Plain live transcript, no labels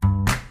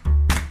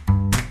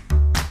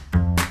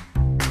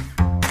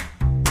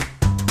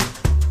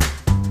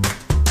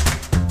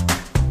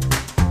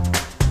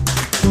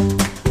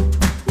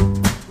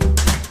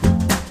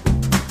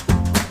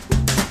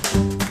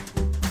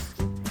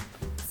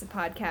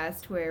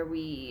podcast where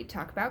we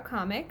talk about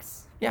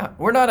comics. Yeah,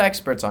 we're not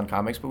experts on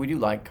comics, but we do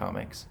like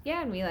comics.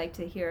 Yeah, and we like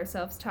to hear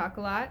ourselves talk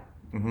a lot.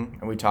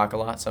 And we talk a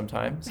lot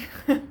sometimes.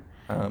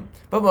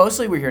 But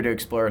mostly we're here to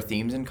explore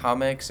themes in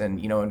comics and,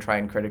 and try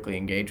and critically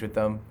engage with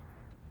them.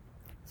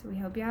 So we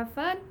hope you have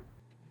fun.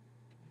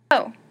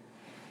 Oh.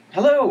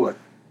 Hello!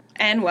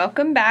 And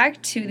welcome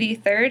back to the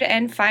third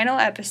and final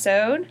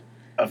episode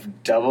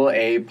of Double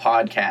A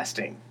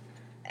Podcasting.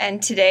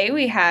 And today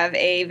we have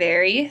a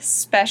very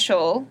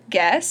special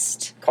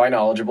guest. Quite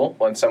knowledgeable,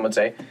 some would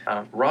say.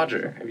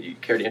 Roger, if you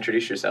care to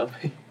introduce yourself?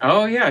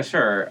 Oh, yeah,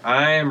 sure.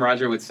 I am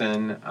Roger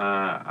Whitson.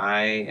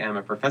 I am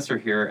a professor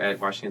here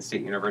at Washington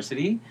State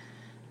University,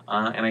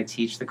 and I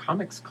teach the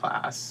comics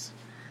class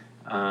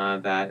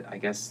that, I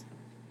guess,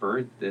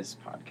 birthed this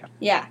podcast.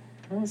 Yeah.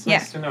 Well, it's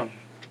nice to know.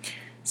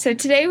 So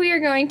today we are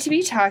going to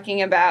be talking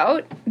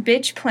about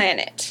Bitch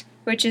Planet,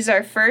 which is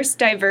our first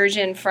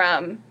diversion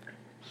from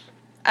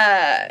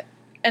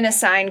an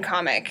assigned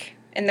comic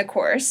in the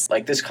course.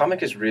 Like, this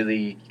comic is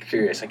really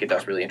curious. Like, it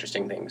does really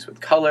interesting things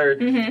with color.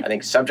 Mm-hmm. I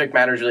think subject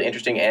matter is really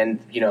interesting, and,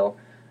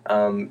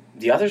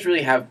 the others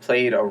really have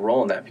played a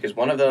role in that, because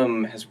one of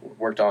them has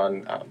worked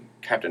on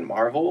Captain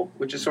Marvel,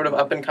 which is sort of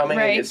up and coming.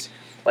 Right. It's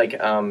like,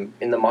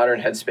 in the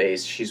modern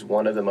headspace, she's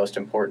one of the most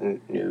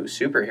important new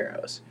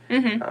superheroes.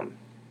 Mm-hmm.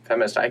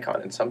 Feminist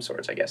icon in some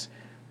sorts, I guess.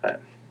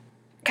 But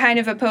kind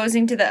of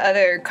opposing to the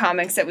other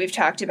comics that we've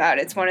talked about,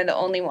 it's one of the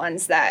only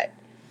ones that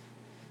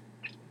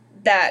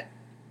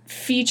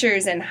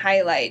features and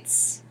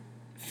highlights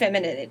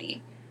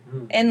femininity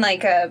in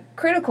like a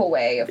critical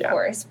way, of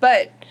course.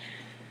 But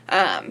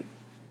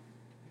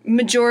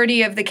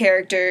majority of the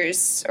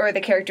characters, or the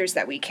characters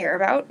that we care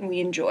about and we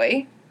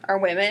enjoy, are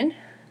women.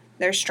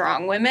 They're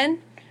strong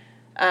women.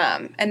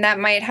 And that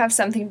might have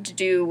something to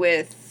do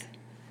with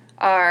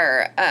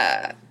our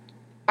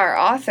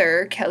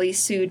author, Kelly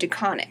Sue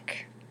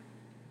DeConnick,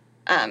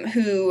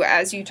 who,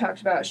 as you talked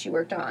about, she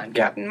worked on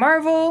Captain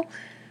Marvel,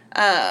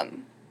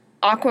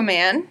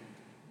 Aquaman,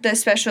 the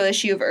special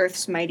issue of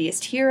Earth's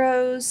Mightiest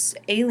Heroes,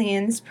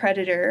 Aliens,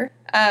 Predator,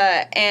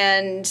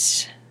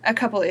 and a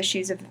couple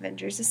issues of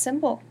Avengers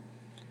Assemble.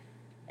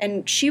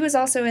 And she was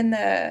also in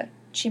the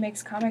She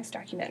Makes Comics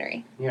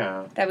documentary.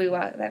 Yeah. That we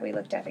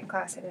looked at in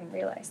class. I didn't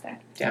realize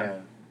that. yeah.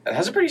 It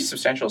has a pretty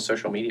substantial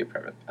social media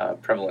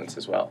prevalence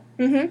as well.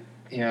 Mm-hmm.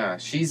 Yeah,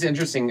 she's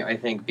interesting, I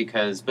think,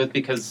 because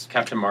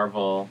Captain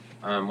Marvel,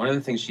 one of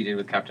the things she did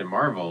with Captain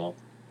Marvel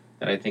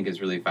that I think is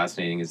really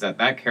fascinating is that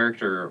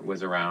character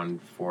was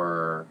around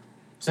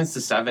since the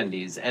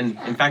 70s, and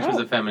in fact was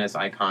a feminist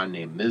icon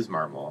named Ms.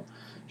 Marvel.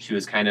 She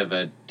was kind of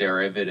a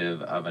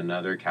derivative of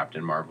another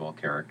Captain Marvel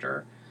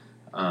character.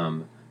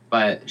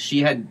 But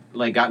she had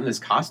gotten this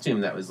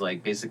costume that was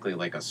basically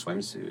like a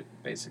swimsuit,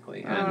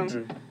 basically.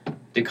 And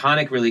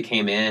DeConnick really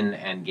came in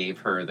and gave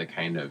her the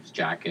kind of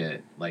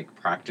jacket,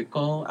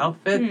 practical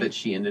outfit that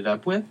she ended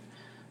up with,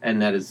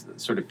 and that is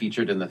sort of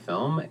featured in the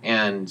film,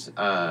 and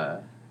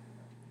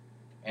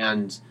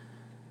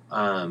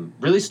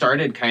really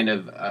started kind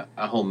of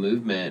a whole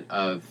movement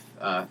of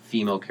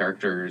female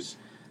characters,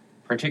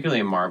 particularly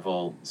in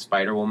Marvel.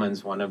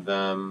 Spider-Woman's one of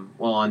them.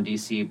 Well, on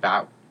DC,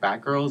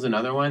 Batgirl's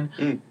another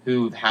one,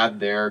 who've had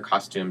their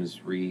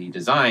costumes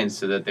redesigned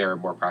so that they're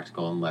more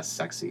practical and less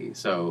sexy.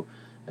 So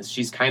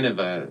she's kind of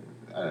a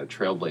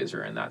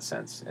trailblazer in that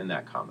sense, in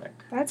that comic.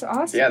 That's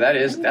awesome. Yeah,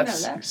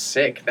 that's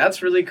sick.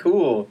 That's really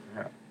cool.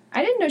 Yeah.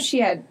 I didn't know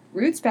she had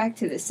roots back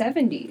to the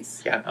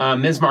 70s. Yeah.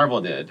 Ms.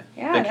 Marvel did.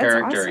 Yeah, the that's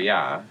character, awesome.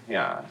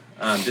 yeah.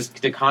 Just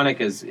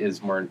DeConnick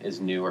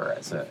is newer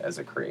as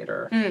a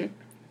creator.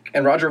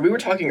 And Roger, we were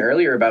talking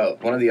earlier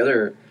about one of the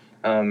other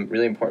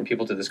really important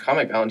people to this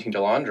comic, Valentine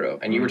DeLandro,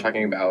 and you were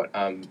talking about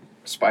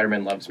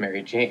Spider-Man Loves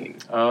Mary Jane.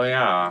 Oh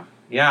yeah.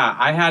 Yeah,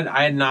 I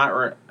had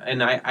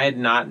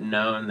not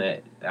known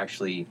that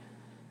actually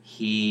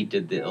he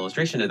did the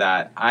illustration to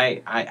that.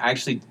 I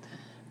actually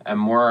am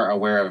more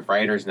aware of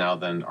writers now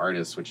than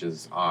artists, which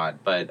is odd.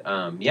 But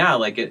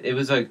it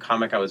was a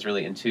comic I was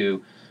really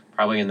into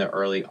probably in the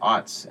early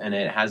aughts, and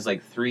it has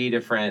 3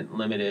 different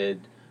limited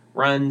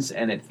runs,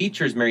 and it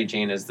features Mary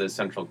Jane as the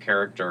central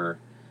character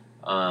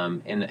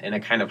in a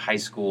kind of high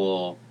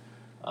school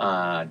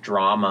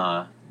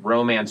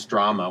romance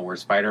drama where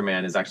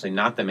Spider-Man is actually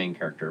not the main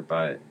character,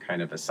 but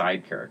kind of a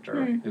side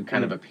character who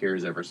kind of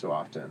appears ever so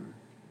often.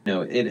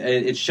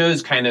 It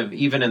shows kind of,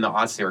 even in the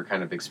aughts, they were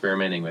kind of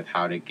experimenting with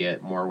how to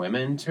get more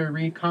women to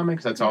read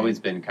comics. That's always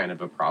been kind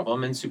of a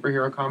problem in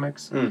superhero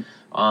comics. And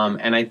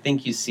I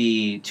think you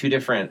see 2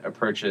 different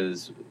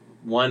approaches.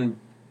 One,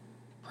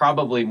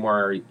 probably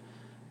more,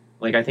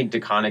 I think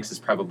DeConnick's is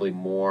probably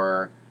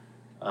more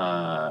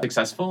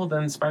successful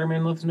than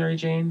Spider-Man Loves Mary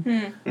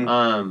Jane,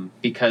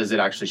 because it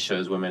actually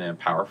shows women in a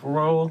powerful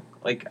role.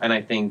 And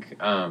I think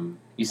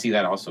you see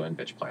that also in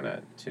Bitch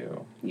Planet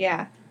too.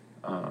 Yeah.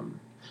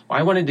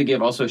 I wanted to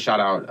give also a shout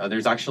out.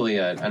 There's actually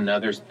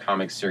another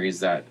comic series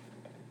that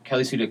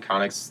Kelly Sue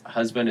DeConnick's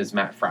husband is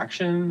Matt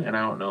Fraction, and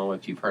I don't know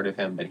if you've heard of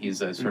him, but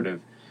he's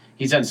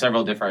he's done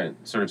several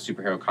different sort of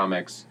superhero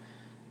comics.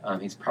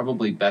 He's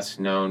probably best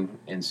known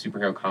in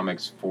superhero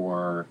comics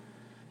for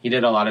He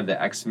did a lot of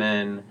the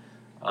X-Men.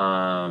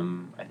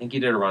 I think he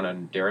did a run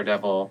on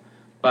Daredevil.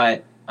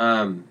 But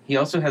he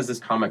also has this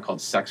comic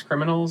called Sex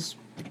Criminals,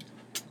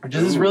 which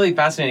is this really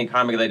fascinating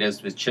comic that he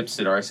does with Chip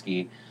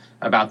Zdarsky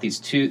about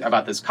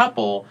this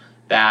couple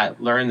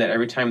that learn that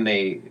every time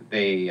they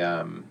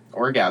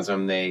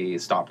orgasm, they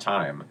stop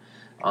time.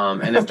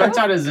 And it starts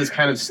out as this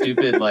kind of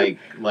stupid like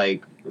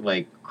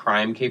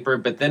crime caper,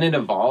 but then it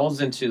evolves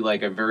into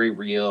like a very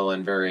real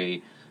and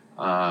very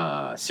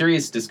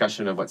serious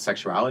discussion of what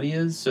sexuality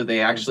is. So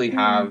they actually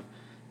have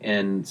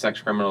in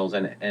Sex Criminals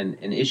an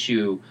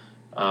issue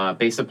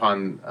based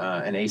upon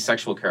an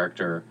asexual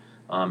character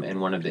in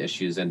one of the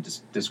issues, and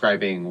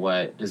describing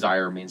what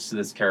desire means to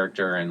this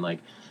character and like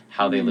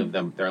how they live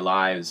their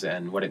lives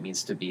and what it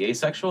means to be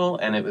asexual.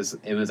 And it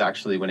was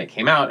actually, when it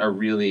came out, a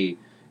really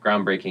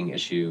groundbreaking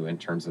issue in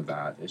terms of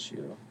that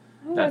issue.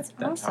 Oh, that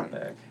that's awesome.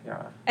 topic,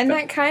 yeah. And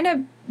that kind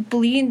of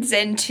bleeds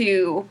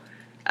into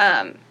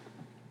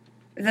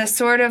the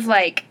sort of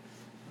like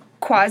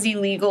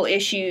quasi-legal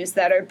issues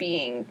that are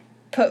being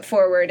put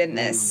forward in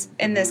this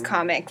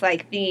comic,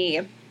 like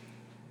the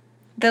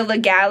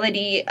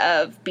legality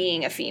of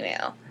being a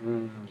female,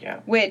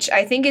 Yeah. which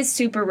I think is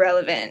super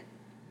relevant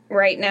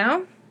right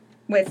now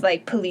with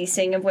like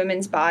policing of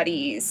women's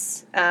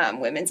bodies,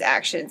 women's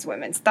actions,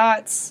 women's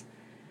thoughts.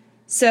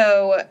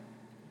 So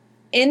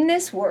in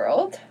this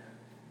world,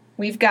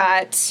 we've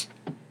got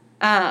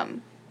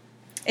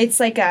it's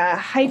like a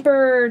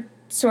hyper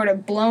sort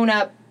of blown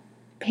up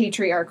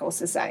patriarchal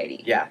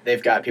society. Yeah,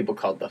 they've got people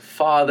called the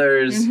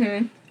Fathers,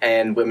 Mm-hmm.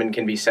 and women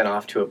can be sent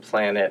off to a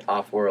planet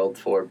off-world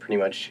for pretty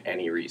much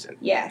any reason.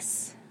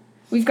 Yes.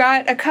 We've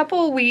got a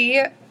couple. We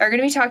are going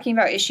to be talking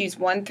about issues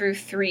 1 through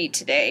 3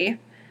 today.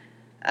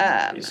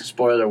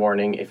 Spoiler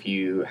warning if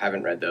you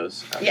haven't read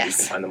those. Yes.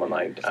 You can find them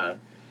online.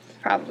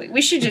 Probably.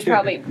 We should just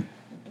probably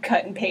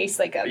cut and paste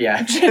like a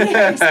Yeah.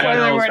 generic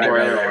spoiler warning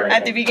Spoiler warning.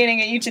 at the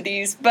beginning of each of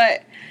these.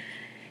 But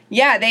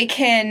yeah, they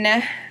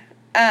can.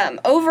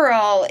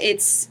 Overall,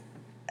 it's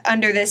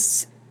under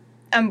this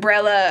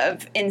umbrella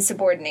of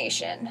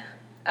insubordination,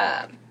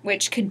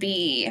 which could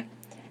be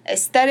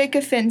aesthetic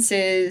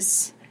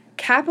offenses,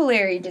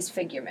 capillary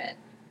disfigurement,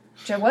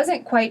 which I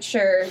wasn't quite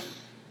sure.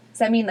 Does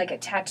that mean like a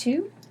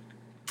tattoo?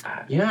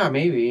 Yeah,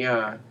 maybe,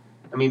 yeah.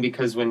 I mean,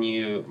 because when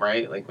you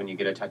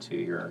get a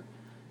tattoo,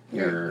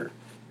 you're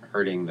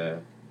hurting the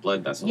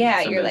blood vessels. Yeah,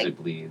 Sometimes you're, like, it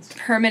bleeds.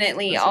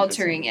 Permanently That's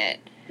altering it.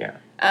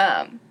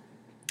 Yeah.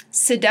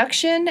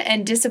 Seduction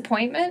and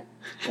disappointment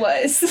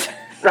was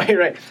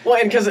Right. Well,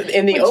 and because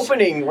in the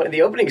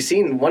opening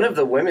scene, one of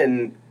the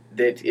women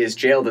that is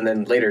jailed and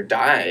then later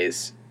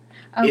dies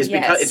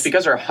it's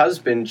because her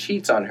husband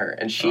cheats on her,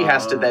 and she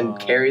has to then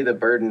carry the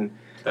burden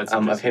That's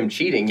of him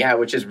cheating. Yeah,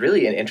 which is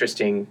really an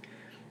interesting.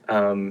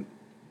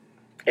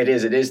 It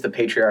is the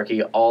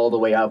patriarchy all the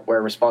way up,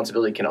 where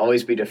responsibility can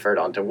always be deferred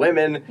onto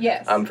women.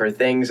 Yes. For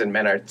things, and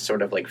men are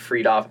sort of like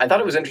freed off. I thought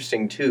it was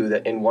interesting too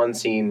that in one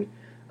scene,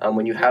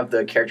 when you have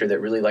the character that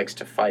really likes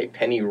to fight,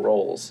 Penny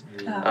Rolls,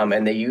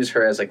 and they use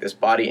her as like this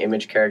body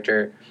image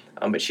character,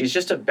 but she's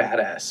just a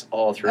badass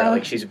all throughout. Oh.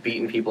 Like, she's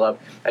beating people up,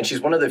 and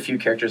she's one of the few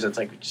characters that's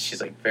like, she's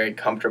like very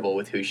comfortable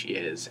with who she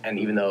is, and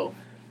even though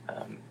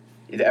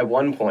at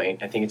one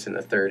point, I think it's in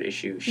the 3rd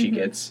issue, she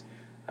gets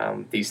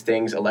these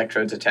things,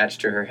 electrodes attached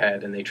to her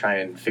head, and they try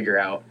and figure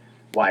out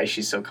why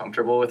she's so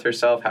comfortable with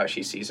herself, how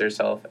she sees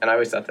herself, and I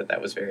always thought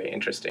that was very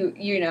interesting.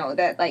 You know,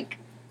 that like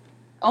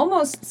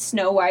almost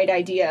Snow White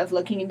idea of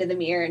looking into the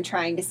mirror and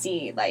trying to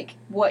see like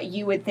what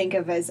you would think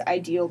of as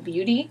ideal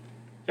beauty.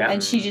 Yeah.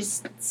 And she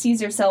just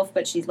sees herself,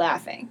 but she's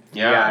laughing.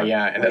 Yeah,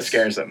 and that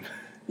scares them.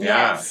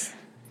 Yeah. Yes.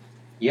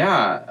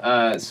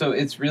 Yeah, so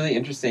it's really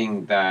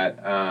interesting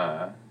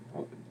that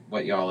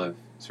what y'all have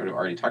sort of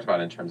already talked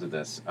about in terms of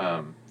this.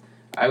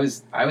 I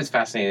was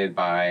fascinated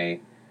by,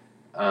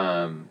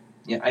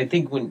 I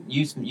think when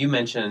you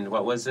mentioned,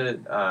 what was it,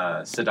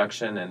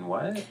 seduction and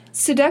what?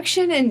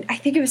 Seduction and I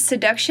think it was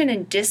seduction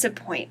and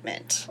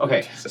disappointment.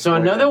 Okay, so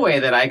another way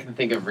that I can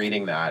think of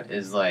reading that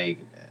is like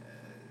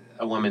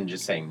a woman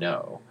just saying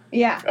no.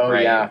 Yeah. Oh,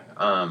 right? yeah.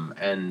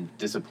 And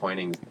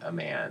disappointing a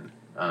man,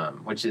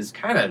 which is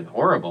kind of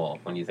horrible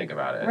when you think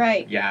about it.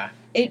 Right. Yeah.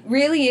 It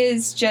really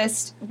is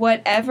just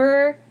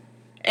whatever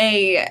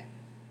a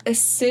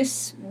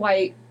cis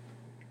white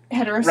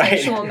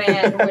heterosexual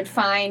man would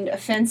find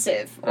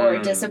offensive or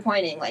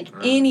disappointing, like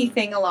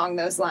anything along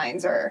those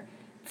lines, or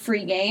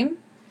free game,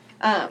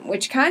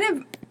 which kind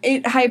of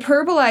it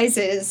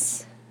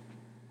hyperbolizes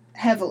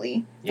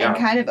heavily and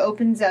kind of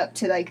opens up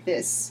to like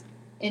this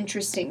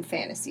interesting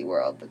fantasy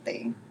world that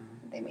they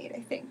made,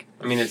 I think.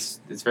 I mean, it's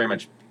very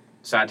much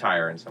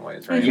satire in some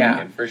ways, right?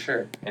 Yeah, And, for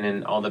sure. and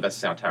in all the best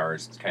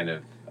satires, kind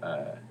of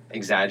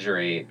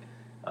exaggerate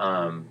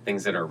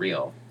things that are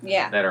real,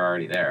 Yeah. that are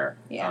already there.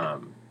 Yeah.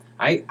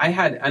 I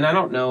had, and I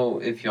don't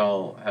know if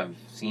y'all have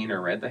seen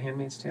or read The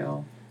Handmaid's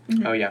Tale,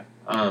 Oh, yeah.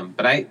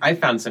 but I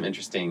found some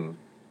interesting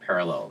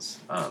parallels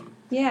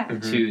Yeah.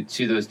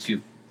 to those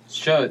two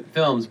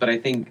films. But I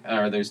think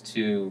there's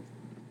two,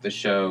 the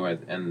show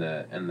and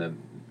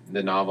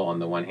the novel on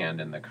the one hand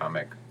and the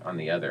comic on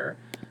the other.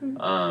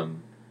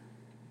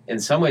 in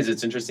some ways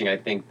it's interesting. I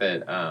think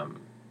that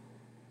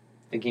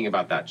thinking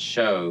about that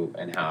show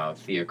and how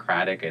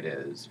theocratic it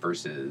is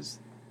versus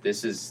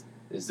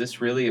is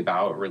this really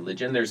about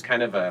religion? There's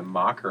kind of a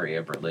mockery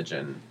of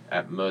religion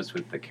at most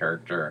with the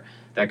character,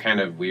 that kind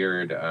of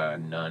weird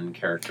nun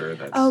character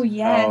that's Oh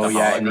yes. Oh,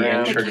 yeah, in the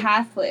hologram. intro- The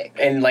Catholic.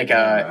 And like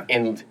Yeah.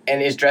 and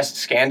is dressed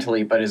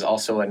scantily, but is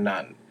also a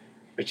nun,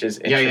 which is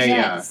Yeah, interesting.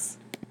 Yes.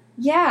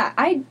 Yeah,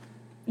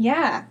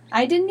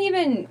 I didn't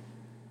even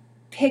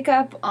pick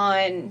up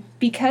on,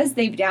 because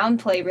they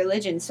downplay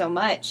religion so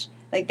much.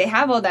 Like, they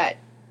have all that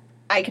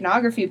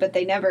iconography, but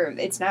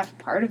it's not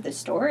part of the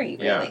story,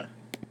 really. Yeah.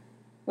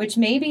 Which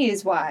maybe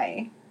is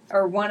why,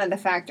 or one of the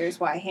factors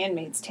why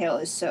Handmaid's Tale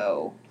is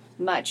so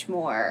much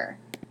more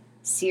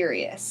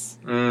serious.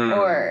 Mm.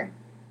 Or,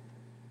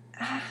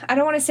 I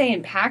don't want to say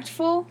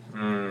impactful,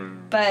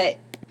 Mm. but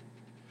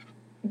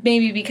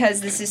maybe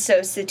because this is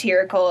so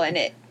satirical and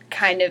it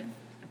kind of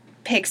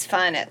picks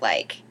fun at,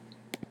 like,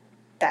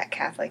 that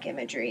Catholic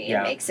imagery Yeah.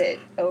 and makes it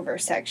over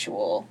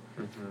sexual.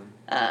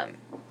 Mhm.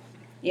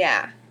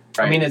 Yeah.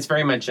 I mean, it's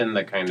very much in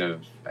the kind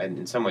of,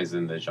 in some ways,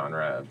 in the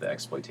genre of the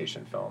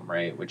exploitation film,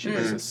 right? Which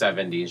is a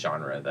 70s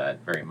genre that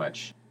very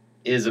much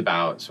is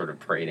about sort of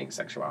parading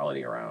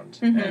sexuality around.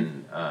 Mhm.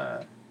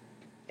 And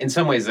in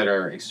some ways that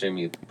are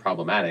extremely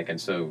problematic. And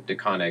so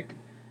DeConnick,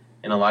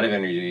 in a lot of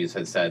interviews,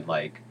 has said,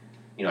 like,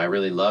 you know, I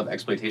really love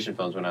exploitation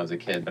films when I was a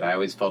kid, but I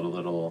always felt a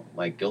little,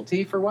 like,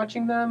 guilty for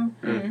watching them.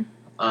 Mhm.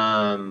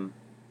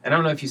 And I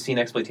don't know if you've seen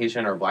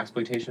exploitation or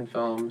blaxploitation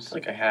films.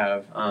 Like I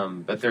have.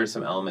 But there's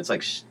some elements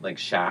like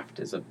Shaft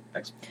is a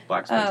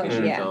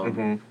blaxploitation yeah.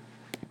 film.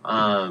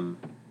 Mm-hmm.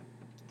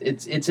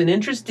 It's an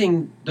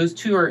interesting. Those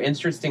two are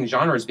interesting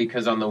genres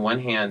because on the one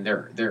hand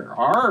there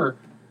are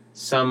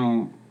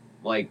some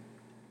like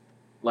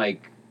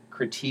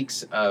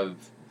critiques of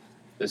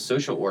the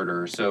social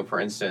order. So for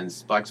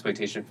instance,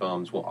 blaxploitation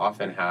films will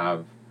often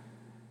have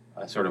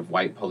a sort of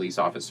white police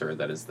officer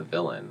that is the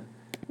villain.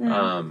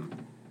 Mm.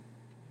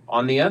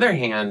 On the other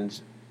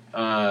hand,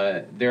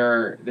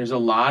 there's a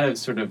lot of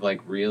sort of like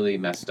really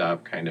messed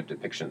up kind of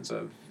depictions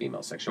of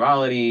female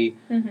sexuality.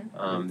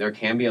 Mhm. There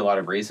can be a lot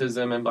of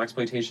racism in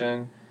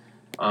blaxploitation.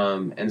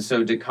 And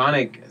so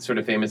DeConnick sort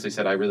of famously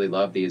said, I really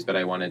love these, but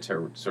I wanted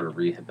to sort of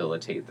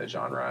rehabilitate the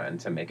genre and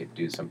to make it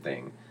do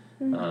something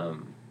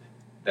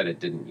that it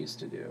didn't used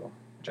to do,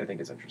 which I think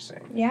is interesting.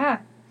 Yeah.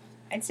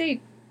 I'd say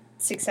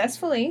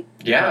successfully.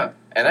 Yeah,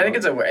 and I think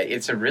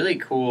it's a really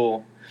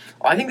cool.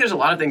 I think there's a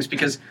lot of things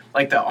because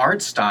like the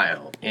art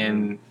style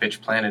in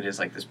Bitch Planet is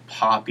like this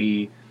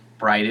poppy,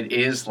 bright. It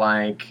is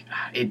like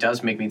it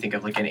does make me think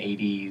of like an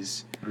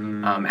 '80s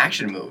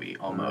action movie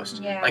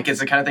almost. Yeah. Like it's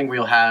the kind of thing where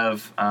you'll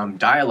have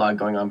dialogue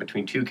going on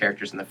between two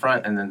characters in the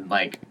front, and then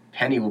like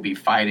Penny will be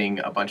fighting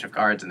a bunch of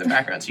guards in the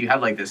background. So you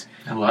have like this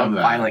I love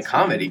that. violent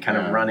comedy kind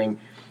of Yeah. running,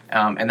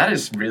 and that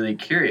is really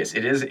curious.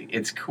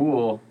 It's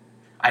cool.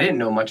 I didn't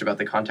know much about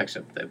the context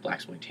of the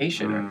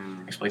blaxploitation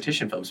or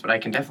exploitation films, but I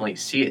can definitely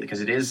see it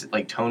because it is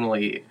like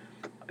tonally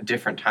a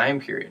different time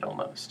period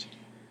almost.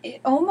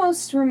 It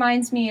almost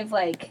reminds me of,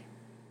 like,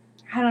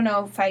 I don't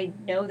know if I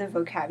know the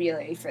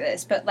vocabulary for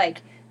this, but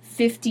like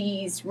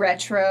 50s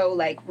retro,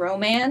 like,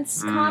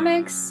 romance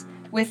comics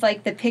with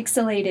like the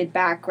pixelated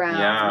background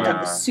Yeah. and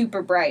the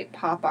super bright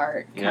pop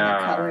art kind Yeah.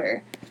 of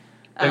color.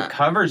 The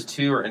covers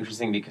too are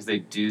interesting because they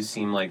do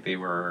seem like they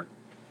were,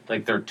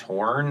 like they're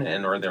torn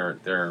and or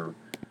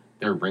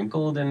they're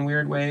wrinkled in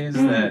weird ways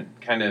that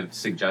kind of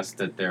suggest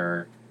that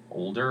they're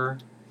older.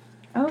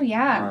 Oh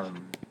yeah.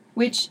 Um,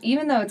 Which,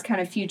 even though it's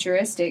kind of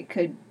futuristic,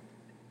 could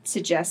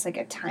suggest like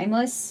a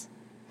timeless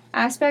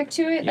aspect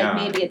to it. Yeah.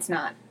 Like maybe it's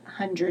not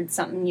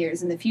 100-something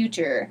years in the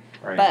future,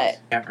 right. but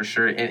Yeah, for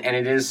sure. And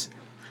it is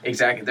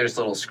exactly. There's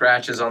little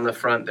scratches on the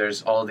front.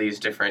 There's all these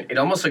different. It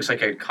almost looks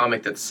like a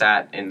comic that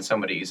sat in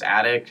somebody's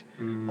attic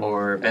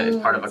or been as Ooh,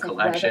 part of a it's like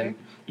collection. leather.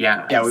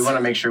 Yeah. We want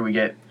to make sure we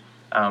get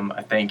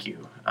a thank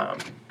you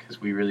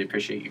because we really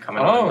appreciate you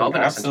coming on and Oh,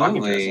 helping us and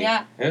talking to us. absolutely.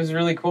 Yeah. It was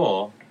really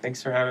cool.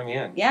 Thanks for having me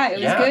in. yeah, it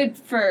was Yeah. good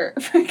for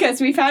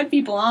because we've had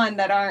people on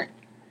that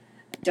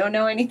don't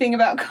know anything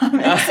about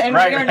comics, and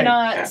Right, we are right.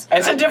 not.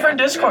 It's a different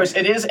discourse.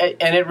 It is,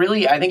 and it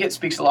really, I think it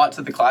speaks a lot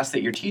to the class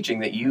that you're teaching,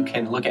 that you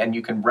can look at and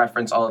you can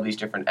reference all of these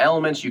different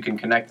elements, you can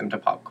connect them to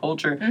pop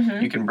culture,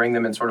 Mhm. you can bring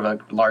them in sort of a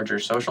larger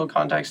social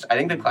context. I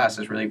think the class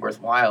is really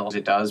worthwhile.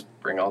 It does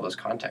bring all those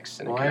contexts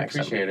and it Well, I connects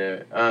them. appreciate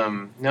it.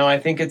 No, I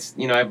think it's,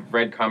 I've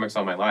read comics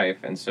all my life,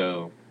 and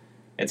so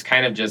it's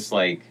kind of just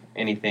like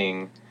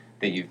anything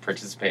that you've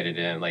participated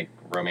in, like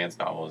romance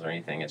novels or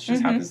anything. It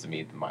just Mhm. happens to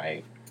be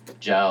my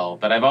gel.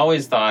 But I've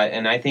always thought,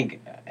 and I think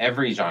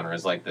every genre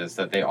is like this,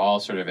 that they all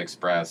sort of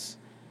express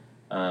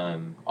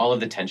all of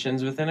the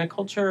tensions within a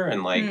culture,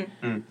 and like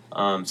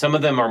some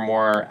of them are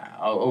more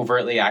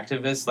overtly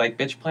activist, like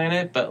Bitch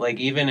Planet, but like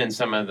even in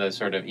some of the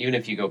sort of, even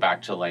if you go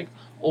back to like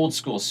old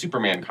school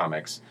Superman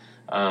comics,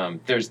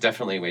 there's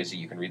definitely ways that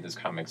you can read those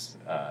comics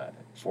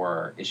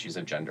for issues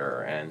of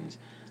gender and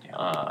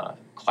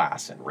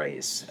class and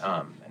race.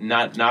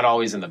 Not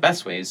always in the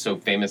best ways. So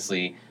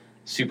famously,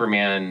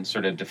 Superman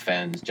sort of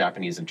defends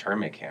Japanese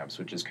internment camps,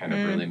 which is kind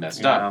of really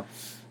messed up.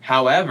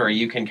 However,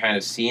 you can kind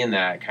of see in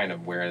that kind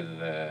of where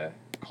the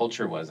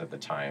culture was at the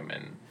time,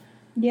 and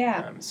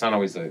it's not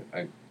always a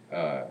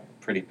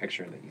pretty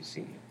picture that you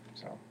see.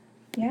 So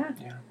Yeah.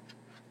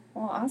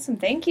 Well, awesome.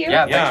 Thank you.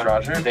 Yeah, thanks,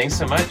 Roger. Thanks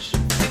so much.